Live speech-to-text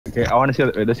Okay, I want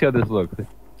to see. Let's see how this looks.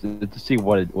 To see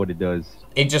what it does.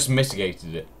 It just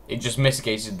mitigated it. It just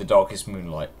mitigated the darkest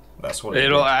moonlight. That's what it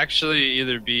It'll did. actually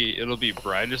either be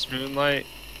brightest moonlight,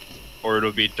 or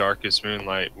it'll be darkest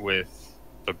moonlight with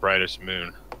the brightest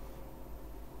moon.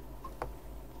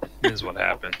 This is what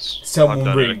happens. I've Someone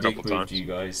done really it a couple dick moved times. you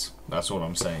guys. That's what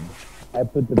I'm saying. I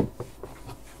put the.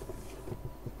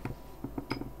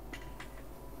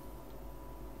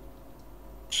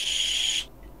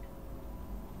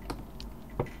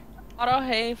 Auto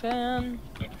Haven.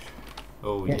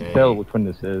 Oh Can't yeah. tell which one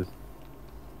this is.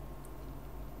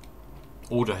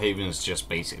 Order Haven is just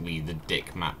basically the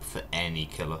dick map for any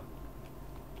killer.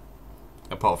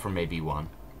 Apart from maybe one.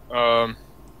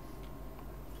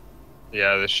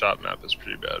 Yeah, this shop map is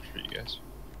pretty bad for you guys.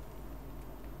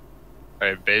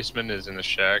 Alright, basement is in the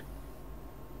shack.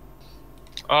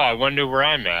 Oh, I wonder where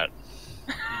I'm at.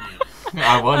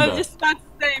 I I wonder. was just about to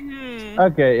say,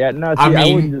 Okay, yeah, no, see, I I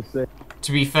mean- wouldn't just say.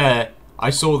 To be fair, I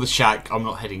saw the shack. I'm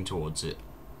not heading towards it.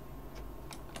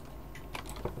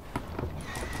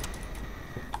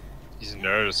 He's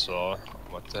Nerdsaw.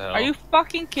 What the hell? Are you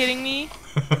fucking kidding me?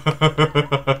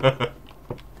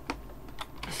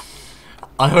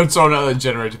 I heard someone out of the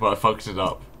generator, but I fucked it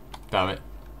up. Damn it.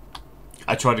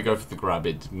 I tried to go for the grab,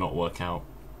 it did not work out.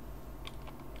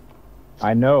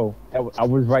 I know. I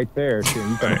was right there. So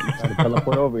you tried to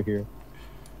teleport over here.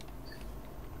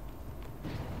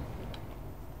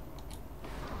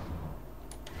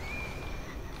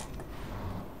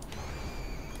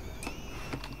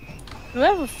 You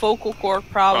have a focal core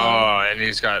problem. Oh, and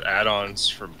he's got add-ons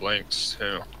for blinks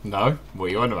too. No? What are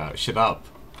you on about? Shut up.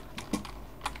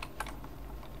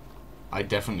 I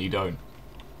definitely don't.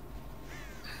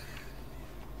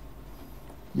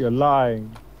 You're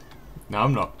lying. No,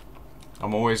 I'm not.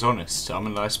 I'm always honest. I'm a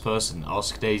nice person.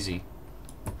 Ask Daisy.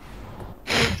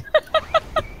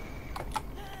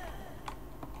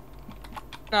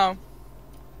 No.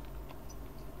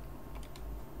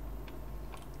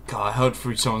 God, I heard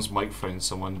through someone's microphone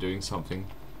someone doing something.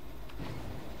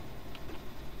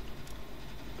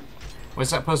 Where's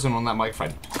that person on that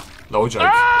microphone? No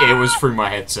joke. It was through my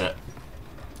headset.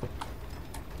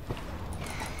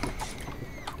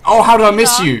 Oh, how did I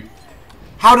miss you?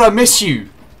 How did I miss you?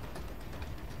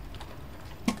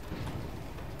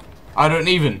 I don't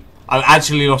even. I've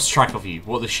actually lost track of you.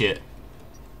 What the shit?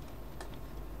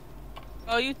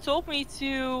 Oh, you told me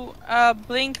to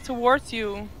blink towards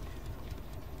you.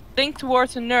 Blink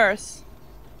towards a nurse.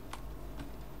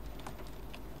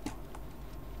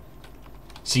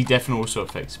 See, definitely also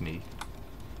affects me.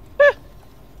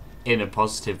 In a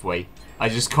positive way. I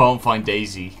just can't find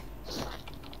Daisy.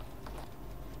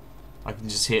 I can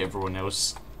just hear everyone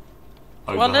else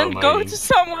over Well, her then go moaning. to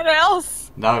someone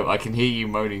else. No, I can hear you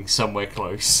moaning somewhere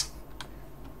close.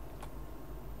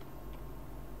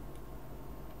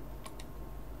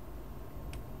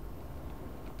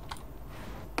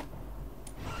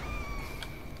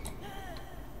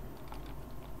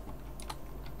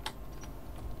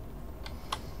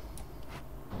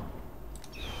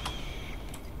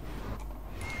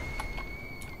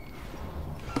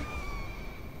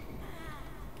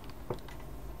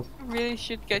 You really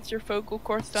should get your vocal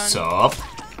cords done. Sup?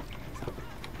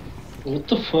 What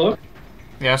the fuck?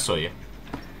 Yeah, I saw you.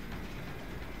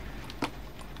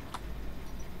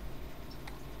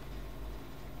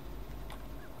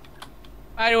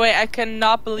 By the way, I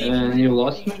cannot believe And you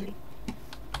lost me?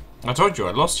 I told you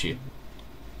I lost you.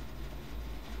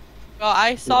 Well,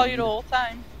 I saw you the whole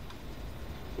time.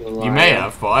 You may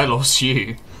have, but I lost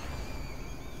you.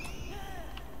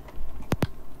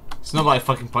 It's not like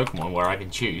fucking Pokemon where I can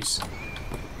choose.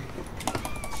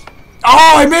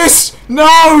 Oh, I missed!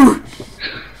 No!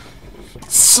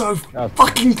 So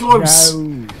fucking close!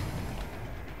 No.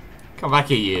 Come back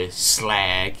here, you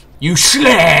slag. You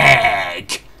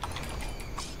slag!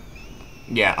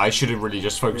 Yeah, I should have really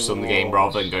just focused on the game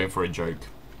rather than going for a joke.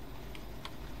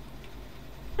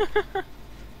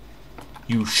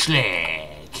 You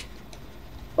slag.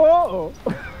 Oh,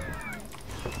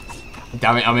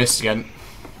 Damn it, I missed again.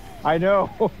 I know.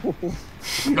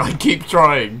 I keep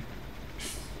trying.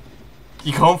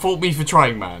 You can't fault me for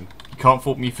trying, man. You can't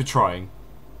fault me for trying.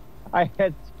 I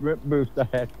had sprint boost. I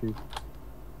had to.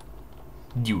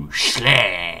 You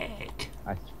slag.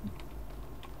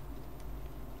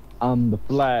 I'm the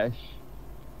Flash.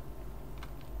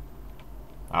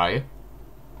 Are you?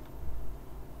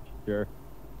 Sure.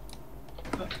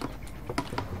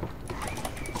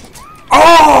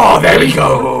 Oh, there we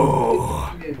go.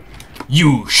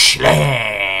 You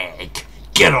slag.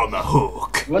 Get on the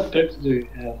hook. What perks do you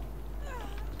have?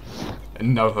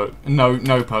 No hook.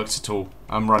 No perks at all.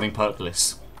 I'm running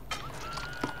perkless.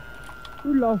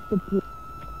 We lost the pool.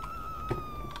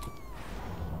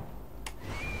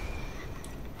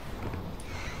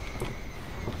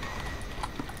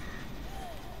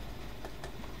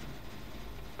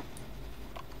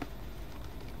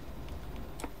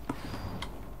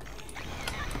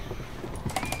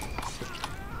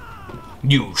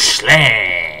 You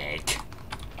slag!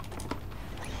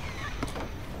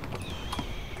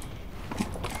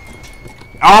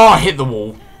 Oh, I hit the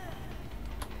wall.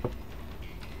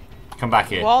 Come back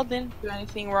here. Wall didn't do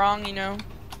anything wrong, you know.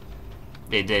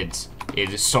 It did. It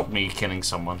just stopped me killing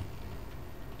someone.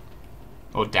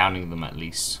 Or downing them at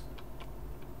least.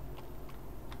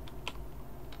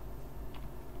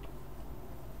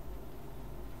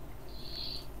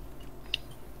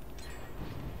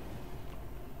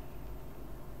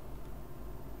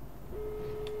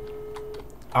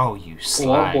 Oh, you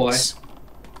slags. Oh, boy.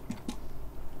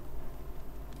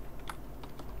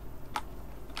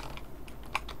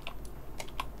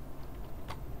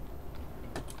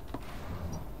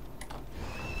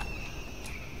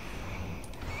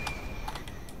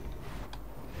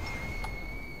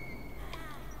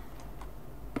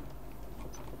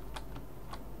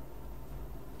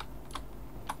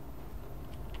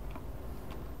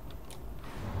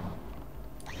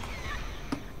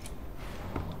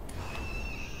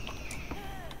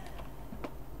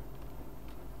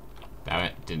 Damn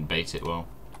it, didn't bait it well.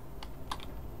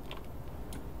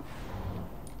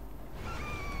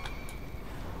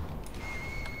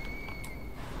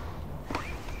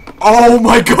 Oh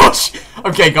my gosh!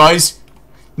 Okay, guys,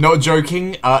 not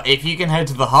joking. If you can head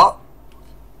to the hut,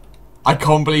 I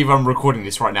can't believe I'm recording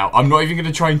this right now. I'm not even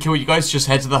gonna try and kill you guys. Just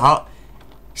head to the hut.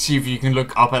 See if you can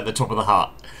look up at the top of the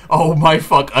hut. Oh my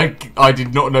fuck! I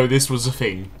did not know this was a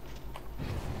thing.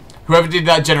 Whoever did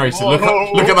that generator, look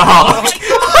at the hut.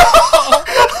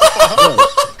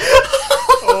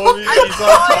 Oh, he's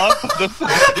on top of the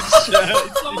fucking shed.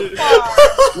 Dude.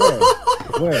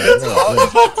 Where? He's on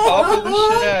top of the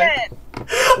shed.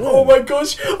 Oh my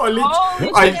gosh!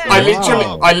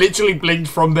 Wow. I literally blinked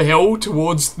from the hill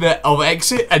towards the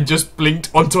exit and just blinked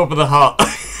on top of the hut.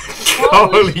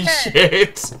 Holy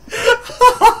shit!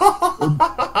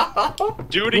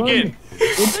 Do it again.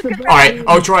 Alright,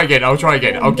 I'll try again.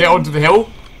 I'll get onto the hill.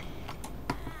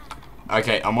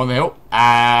 Okay, I'm on the hill,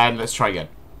 and let's try again.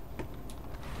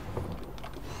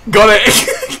 Got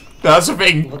it! That's a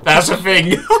thing. That's a thing.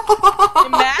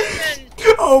 Imagine.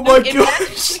 Oh my Imagine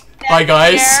gosh! Hi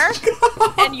guys. there,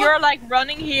 and you're like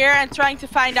running here and trying to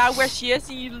find out where she is,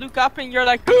 and you look up and you're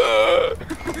like,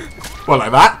 What,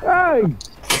 like that? Hey!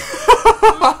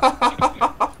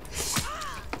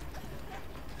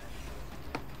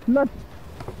 Look!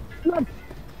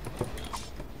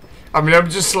 I mean, I'm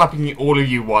just slapping all of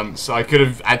you once. I could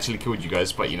have actually killed you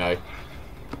guys, but you know,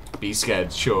 be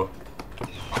scared, sure.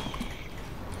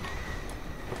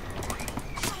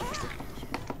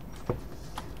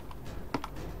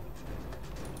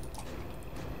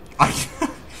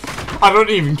 I don't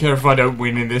even care if I don't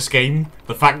win in this game.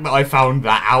 The fact that I found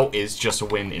that out is just a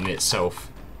win in itself.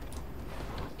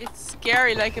 it's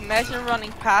scary. Like imagine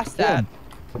running past that.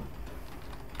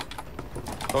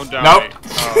 Don't die. Nope.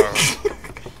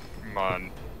 Come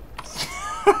on.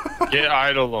 Get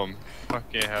idle them.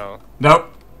 Fucking hell.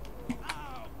 Nope.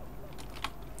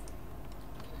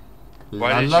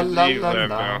 Why did you leave them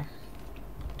now?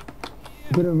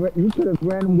 You could have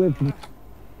ran with me.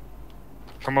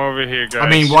 Come over here, guys. I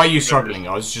mean, why are you struggling?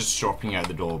 I was just dropping out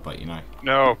the door, but you know.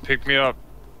 No, pick me up.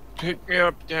 Pick me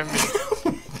up, damn it.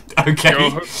 Okay.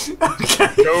 Go Okay.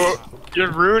 Go.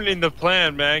 You're ruining the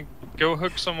plan, man. Go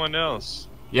hook someone else.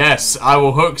 Yes, I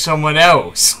will hook someone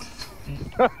else.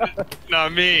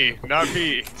 Not me. Not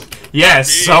me. Yes,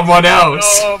 Me. someone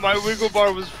else. Oh, my wiggle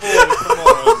bar was full. Come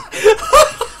on.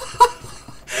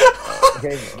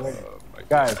 Okay, wait.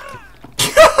 Guys.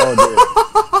 Oh, dude.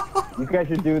 You guys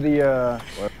should do the,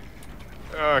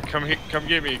 Come here. Come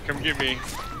get me. Come get me.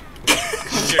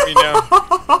 Come get me now.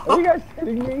 Are you guys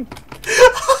kidding me?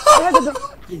 I had to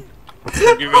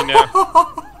Come get me now.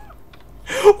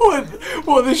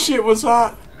 What the shit was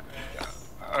that?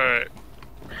 Alright.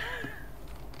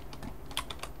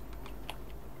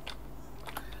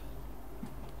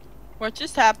 What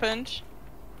just happened?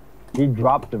 He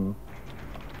dropped him.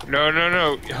 No, no,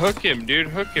 no. Hook him, dude.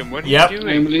 Hook him. What are Yep. you I'm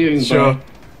doing? leaving. Sure. Bye.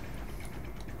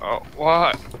 Oh,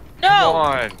 what? Come No!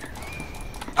 on.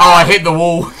 Oh, I hit the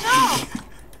wall.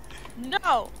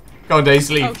 No! Go on,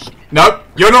 Daisy, leave. Oh, shit. Nope,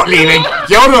 you're not leaving.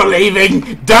 You're not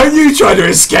leaving. Don't you try to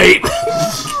escape.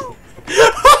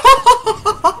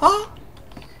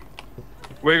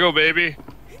 Wiggle, baby.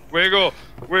 Wiggle.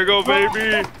 Wiggle,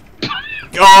 baby.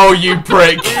 Oh, you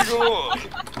prick. Wiggle.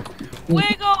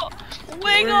 Wiggle!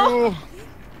 Wiggle!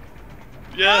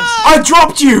 Yes! I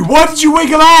dropped you! Why did you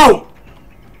wiggle out?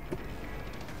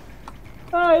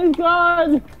 Oh, he's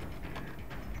gone!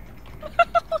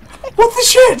 What the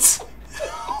shit?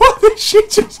 What the shit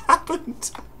just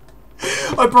happened?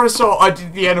 I pressed start, I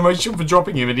did the animation for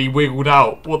dropping him and he wiggled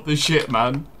out. What the shit,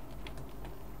 man?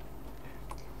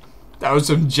 That was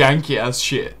some janky ass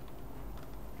shit.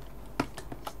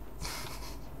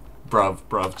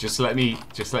 Bruv, just let me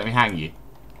hang you.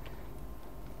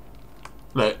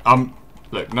 Look,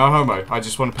 look, no homo, I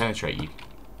just want to penetrate you.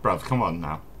 Bruv, come on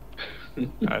now.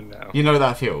 I know. You know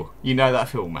that feel. You know that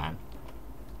feel, man.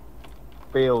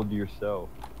 Failed yourself.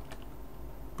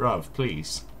 Bruv,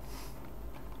 please.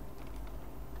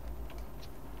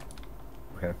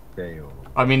 You have failed.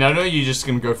 I mean, I know you're just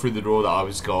gonna go through the door that I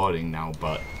was guarding now,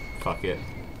 but fuck it.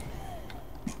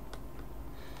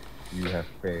 You have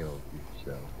failed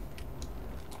yourself.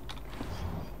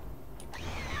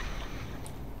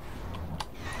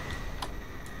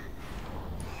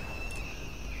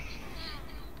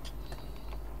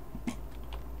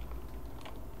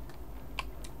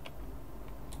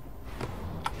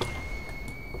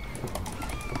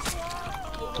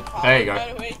 There you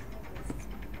go.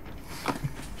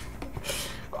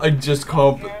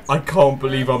 I can't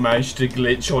believe I managed to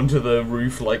glitch onto the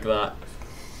roof like that.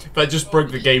 That just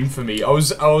broke the game for me. I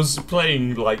was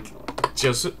playing like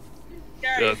just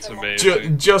That's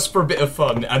amazing. just for a bit of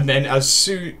fun, and then as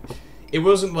soon it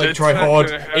wasn't like It's try not hard.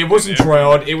 gonna It wasn't happen try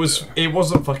hard. every It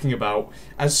wasn't fucking about.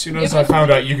 As soon as It I was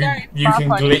found out you very can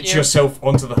fun glitch here. yourself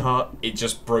onto the hut, it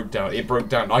just broke down. It broke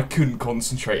down. I couldn't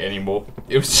concentrate anymore.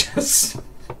 It was just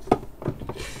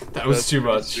that was That's too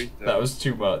pretty much. sweet, though. That was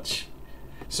too much.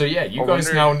 So yeah, you I guys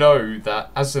wonder- now know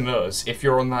that as a nurse, if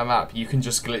you're on that map, you can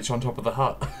just glitch on top of the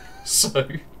hut. So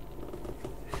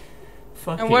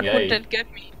fucking And what A. would that get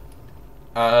me?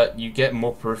 You get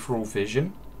more peripheral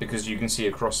vision because you can see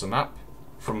across the map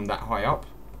from that high up.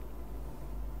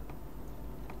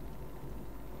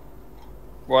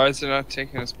 Why is it not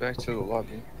taking us back to the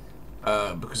lobby?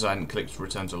 Because I hadn't clicked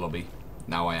return to lobby.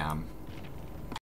 Now I am.